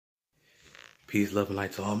Peace, love, and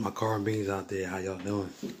light to all my carbon beans out there. How y'all doing?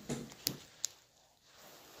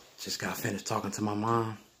 Just got finished talking to my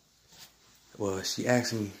mom. Well, she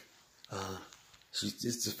asked me,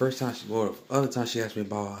 it's the first time the other time she asked me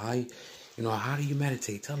about how do you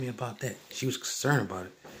meditate? Tell me about that. She was concerned about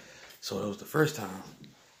it. So it was the first time.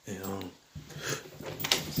 And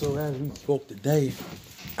so as we spoke today,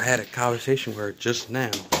 I had a conversation with her just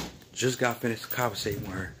now. Just got finished conversating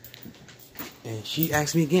with her. And she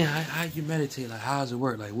asked me again, how you meditate? Like, how does it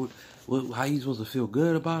work? Like, how you supposed to feel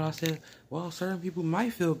good about it? I said, well, certain people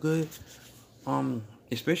might feel good.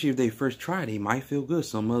 Especially if they first try it, they might feel good.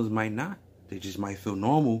 Some others might not. They just might feel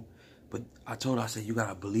normal. But I told her, I said, you got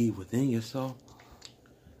to believe within yourself.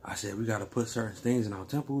 I said, we got to put certain things in our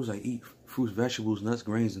temples, like eat fruits, vegetables, nuts,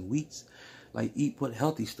 grains, and wheats. Like, put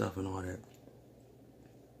healthy stuff and all that.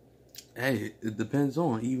 Hey, it depends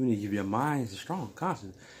on, even if your mind is strong,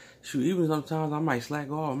 constant. Shoot, even sometimes I might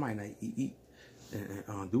slack off, I might not eat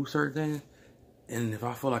and do certain things. And if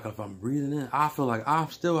I feel like if I'm breathing in, I feel like I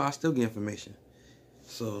still get information.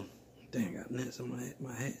 So, dang, I got nets in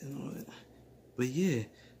my head and all that. But yeah,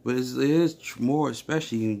 but it is more,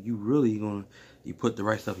 especially when you put the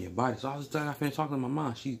right stuff in your body. So I finished talking to my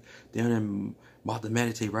mom. She's down there about to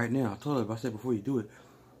meditate right now. I told her, I said, before you do it,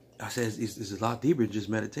 I said, it's a lot deeper than just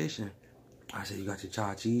meditation. I said, you got your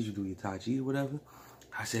Tai Chi, you do your Tai Chi or whatever.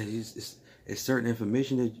 I said, it's certain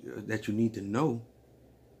information that you need to know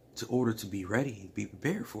in order to be ready and be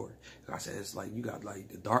prepared for it. I said, it's like you got like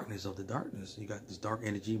the darkness of the darkness. You got this dark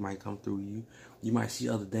energy might come through you. You might see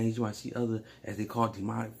other things. You might see other, as they call it,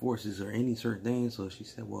 demonic forces or any certain things. So she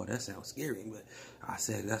said, well, that sounds scary. But I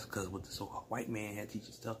said, that's because what the so-called white man had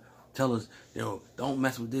teachers tell us, don't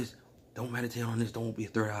mess with this. Don't meditate on this. Don't open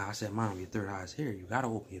your third eye. I said, Mom, your third eye is here. You got to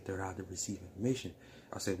open your third eye to receive information.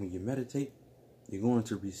 I said, when you meditate, you're going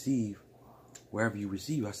to receive wherever you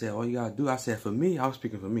receive. I said, all you got to do, I said, for me, I was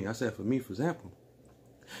speaking for me. I said, for me, for example,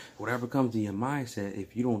 whatever comes to your mindset,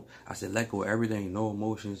 if you don't, I said, let go of everything, no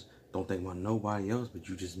emotions, don't think about nobody else, but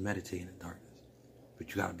you just meditate in the darkness. But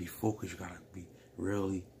you got to be focused. You got to be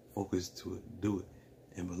really focused to do it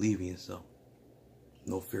and believe in yourself.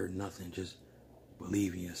 No fear, nothing. Just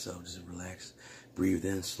believe in yourself. Just relax. Breathe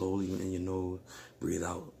in slowly in your nose. Breathe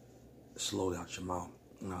out slowly out your mouth.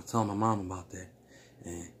 And I was telling my mom about that.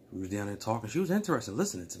 And we was down there talking. She was interested in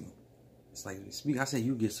listening to me. It's like, I said,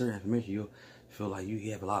 you get certain information. You'll feel like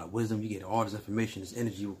you have a lot of wisdom. You get all this information. This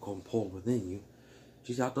energy will come pour within you.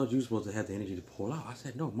 She said, I thought you were supposed to have the energy to pour out. I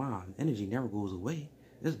said, no, Mom. Energy never goes away.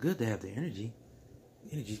 It's good to have the energy.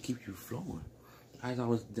 Energy keeps you flowing. As I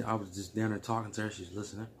was just down there talking to her. She's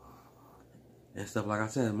listening. And stuff. Like I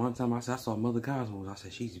said, one time I saw Mother Cosmos. I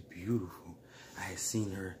said, she's beautiful. I had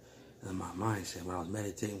seen her in my mindset when I was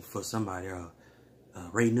meditating for somebody.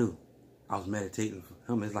 Ray knew. I was meditating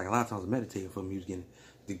for him. It's like a lot of times I was meditating for him. He was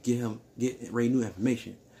get Ray New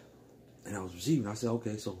information. And I was receiving. I said,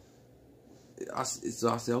 okay, so I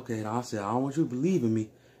said, okay. And I said, I don't want you to believe in me.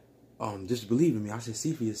 Just believe in me. I said,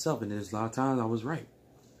 see for yourself. And there's a lot of times I was right.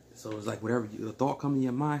 So it's like whatever the thought comes in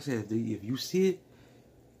your mind, said, if you see it,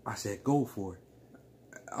 I said, go for it.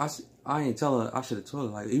 I ain't tell her, I should have told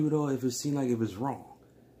her, like, even though if it seemed like it was wrong,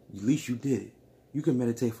 at least you did it. You can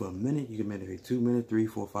meditate for a minute. You can meditate 2 minutes, 3,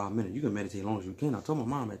 4, 5 minutes. You can meditate as long as you can. I told my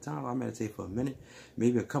mom at times I meditate for a minute,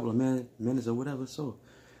 maybe a couple of minutes or whatever. So,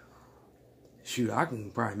 shoot, I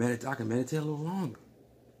can probably meditate. I can meditate a little longer.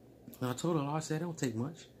 And I told her, I said, it don't take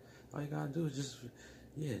much. All you gotta do is just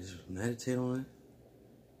meditate on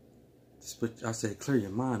it. I said, clear your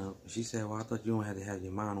mind up. She said, well, I thought you don't have to have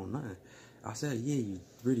your mind on nothing. I said, yeah, you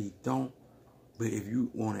really don't. But if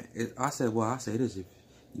you want it, I say this, if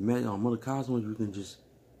you meditate on Mother Cosmos, you can just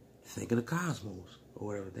think of the cosmos or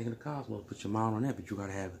whatever. Think of the cosmos, put your mind on that, but you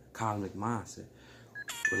gotta have a cosmic mindset.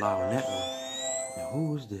 Rely on that one. Now,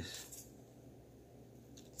 who is this?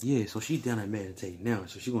 Yeah, so she down there meditating now.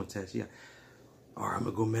 So she gonna test. Yeah. All right, I'm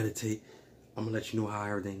gonna go meditate. I'm gonna let you know how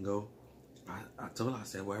everything go. I told her, I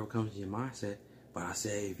said, whatever comes to your mindset. But I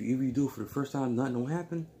said, if you do it for the first time, nothing don't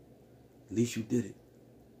happen, at least you did it.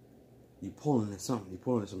 You're pulling at something. You're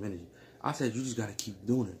pulling at some energy. I said, you just got to keep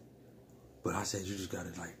doing it. But I said, you just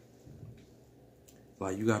got to,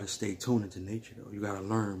 like you got to stay tuned into nature, though. You got to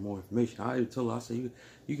learn more information. I even told her, I said,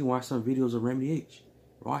 you can watch some videos of Remedy H.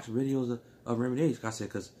 Watch videos of Remedy H. I said,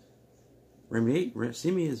 because Remedy H,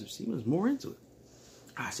 Simi is more into it.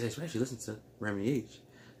 I said, especially listen to Remedy H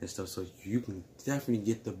and stuff, so you can definitely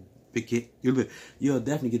get the big hit. You'll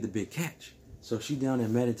definitely get the big catch. So she down there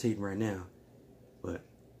meditating right now. But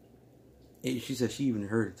she said she even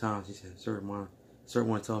heard at times, she said, certain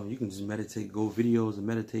one told me, you can just meditate, go videos and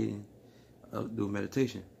meditating, do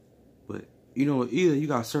meditation. But you know, either you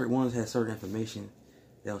got certain ones that have certain information,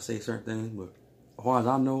 they'll say certain things, but as far as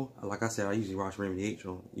I know, like I said, I usually watch Remedy H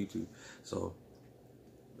on YouTube. So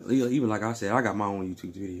even like I said, I got my own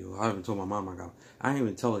YouTube video. I haven't told my mom I ain't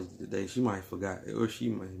even tell her today. She might have forgot, or she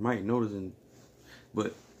might notice,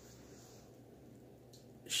 but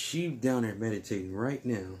she down there meditating right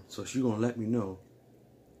now, so she gonna let me know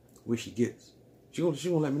where she gets. She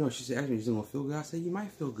gonna let me know. She said, actually, she's gonna feel good. I said, you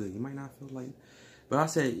might feel good. You might not feel like, but I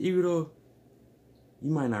said, even though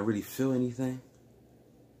you might not really feel anything,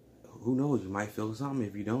 who knows? You might feel something.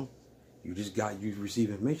 If you don't, you receive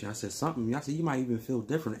information. I said something. I said you might even feel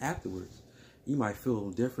different afterwards. You might feel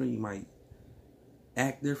different. You might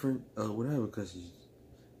act different, whatever, because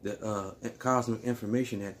the cosmic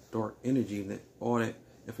information, that dark energy, and all that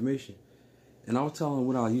information. And I was telling her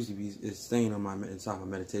what I usually be is staying on inside my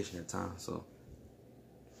meditation at times. So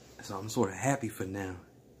I'm sort of happy for now.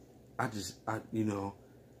 You know,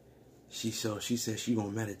 she said she gonna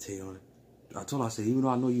meditate on it. I told her, I said, even though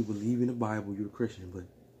I know you believe in the Bible, you're a Christian, but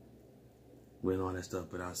with all that stuff.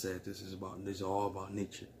 But I said, this is all about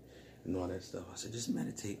nature and all that stuff. I said, just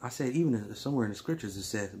meditate. I said, even somewhere in the scriptures it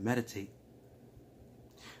says meditate.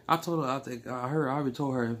 I told her, I already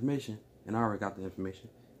told her information, and I already got the information.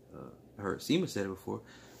 I heard Seema said it before,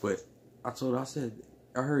 but I told her, I said,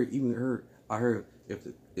 I heard if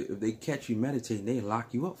they catch you meditating, they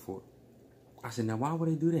lock you up for it. I said, now why would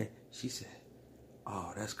they do that? She said,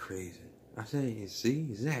 oh, that's crazy. I said, see,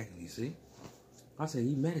 exactly, see. I said,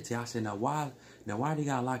 you meditate. I said, now why they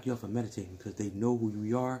gotta lock you up for meditating? Because they know who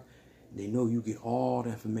you are. They know you get all the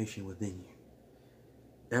information within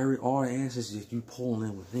you. All the answers that you pull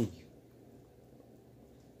in within you.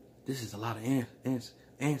 This is a lot of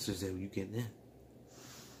answers that you get in.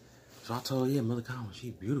 So I told her, yeah, Mother Common,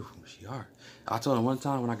 she beautiful. She hard. I told her one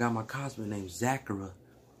time when I got my cosmic name, Zachara.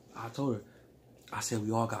 I told her, I said,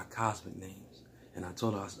 we all got cosmic names. And I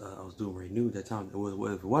told her I was doing Renew at that time. If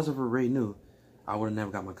it wasn't for Renew, I would have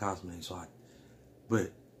never got my cosmic name.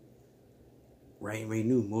 But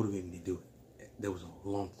Renew motivated me to do it. That was a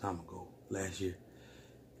long time ago, last year.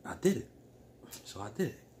 I did it. So I did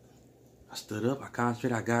it. I stood up, I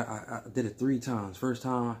concentrated, I did it 3 times. First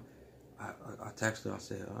time, I texted her, I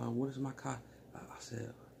said, what is my I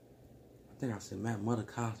said, Mother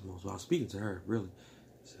Cosmos. So I was speaking to her, really.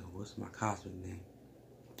 I said, what's my cosmic name?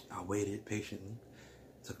 I waited patiently,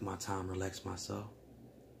 took my time, relaxed myself.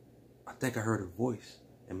 I think I heard a voice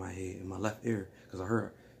in my head, in my left ear,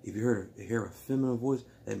 because if you hear a feminine voice,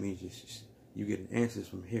 that means you get answers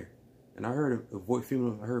from here. And I heard a voice,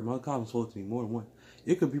 female. I heard Mother Cosmos spoke to me more than once.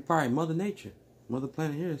 It could be probably Mother Nature, Mother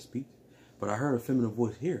Planet here that speaks, but I heard a feminine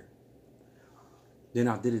voice here. Then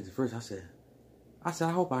I did it the first. I said,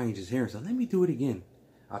 I hope I ain't just hearing something. Let me do it again.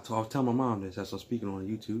 I was telling my mom this as I'm speaking on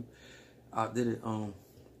YouTube. I did it.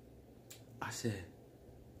 I said,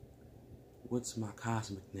 what's my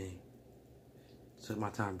cosmic name? Took my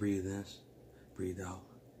time, breathe in, breathe out.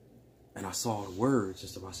 And I saw the words and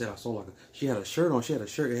stuff. I said, I saw she had a shirt on. She had a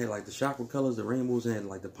shirt that had like the chakra colors, the rainbows, and had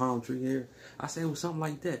like the palm tree hair. I said it was something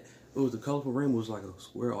like that. It was the colorful rainbows, like a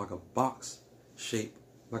square, like a box shape,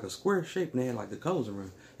 like a square shape, and they had like the colors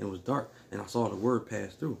around. And it was dark, and I saw the word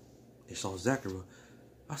pass through. They saw Zachara.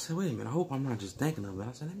 I said, wait a minute, I hope I'm not just thinking of it.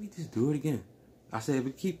 I said, let me just do it again. I said, if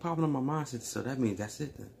it keep popping in my mind, so that means that's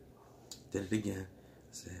it then. Did it again.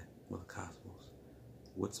 I said, Mother Cosmos,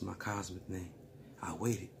 what's my cosmic name? I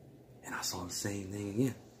waited. And I saw the same thing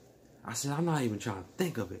again. I said, I'm not even trying to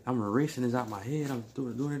think of it. I'm erasing this out my head. I'm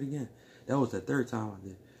doing it again. That was the 3rd time I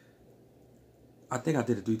did. I think I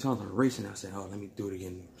did it 3 times. I'm erasing it. I said, oh, let me do it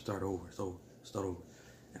again. Start over. So start over.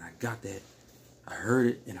 And I got that. I heard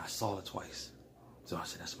it and I saw it twice. So I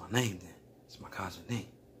said, that's my name then. It's my cosmic name.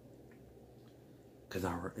 Because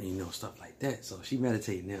stuff like that. So she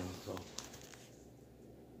meditated now. So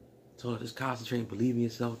told her, just concentrate, believe in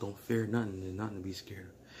yourself. Don't fear nothing. There's nothing to be scared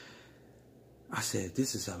of. I said,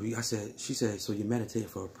 this is how she said, so you meditate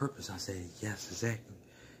for a purpose. I said, yes, exactly.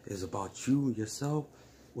 It's about you, yourself,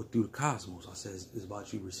 or through the cosmos. I said, it's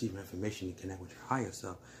about you receiving information to connect with your higher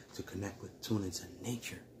self, to connect with, tune into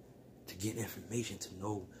nature, to get information, to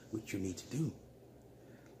know what you need to do.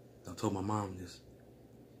 I told my mom this.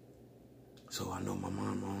 So I know my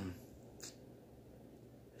mom,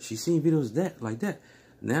 she's seen videos like that.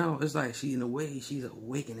 Now it's like in a way, she's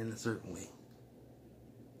awakened in a certain way.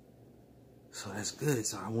 So that's good.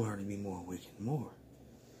 So I want her to be more awakened, more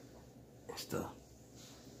and stuff.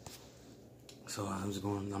 So I'm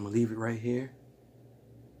gonna leave it right here.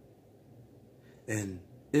 And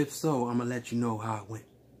if so, I'm gonna let you know how it went.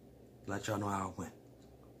 Let y'all know how it went.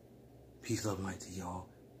 Peace, love, and light to y'all.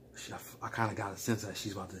 I kind of got a sense that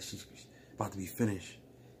she's about to be finished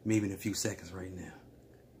maybe in a few seconds right now.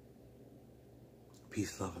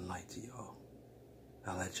 Peace, love, and light to y'all.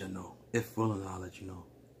 I'll let you know. If willing, I'll let you know.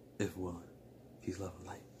 If willing. Peace, love, and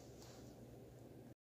light.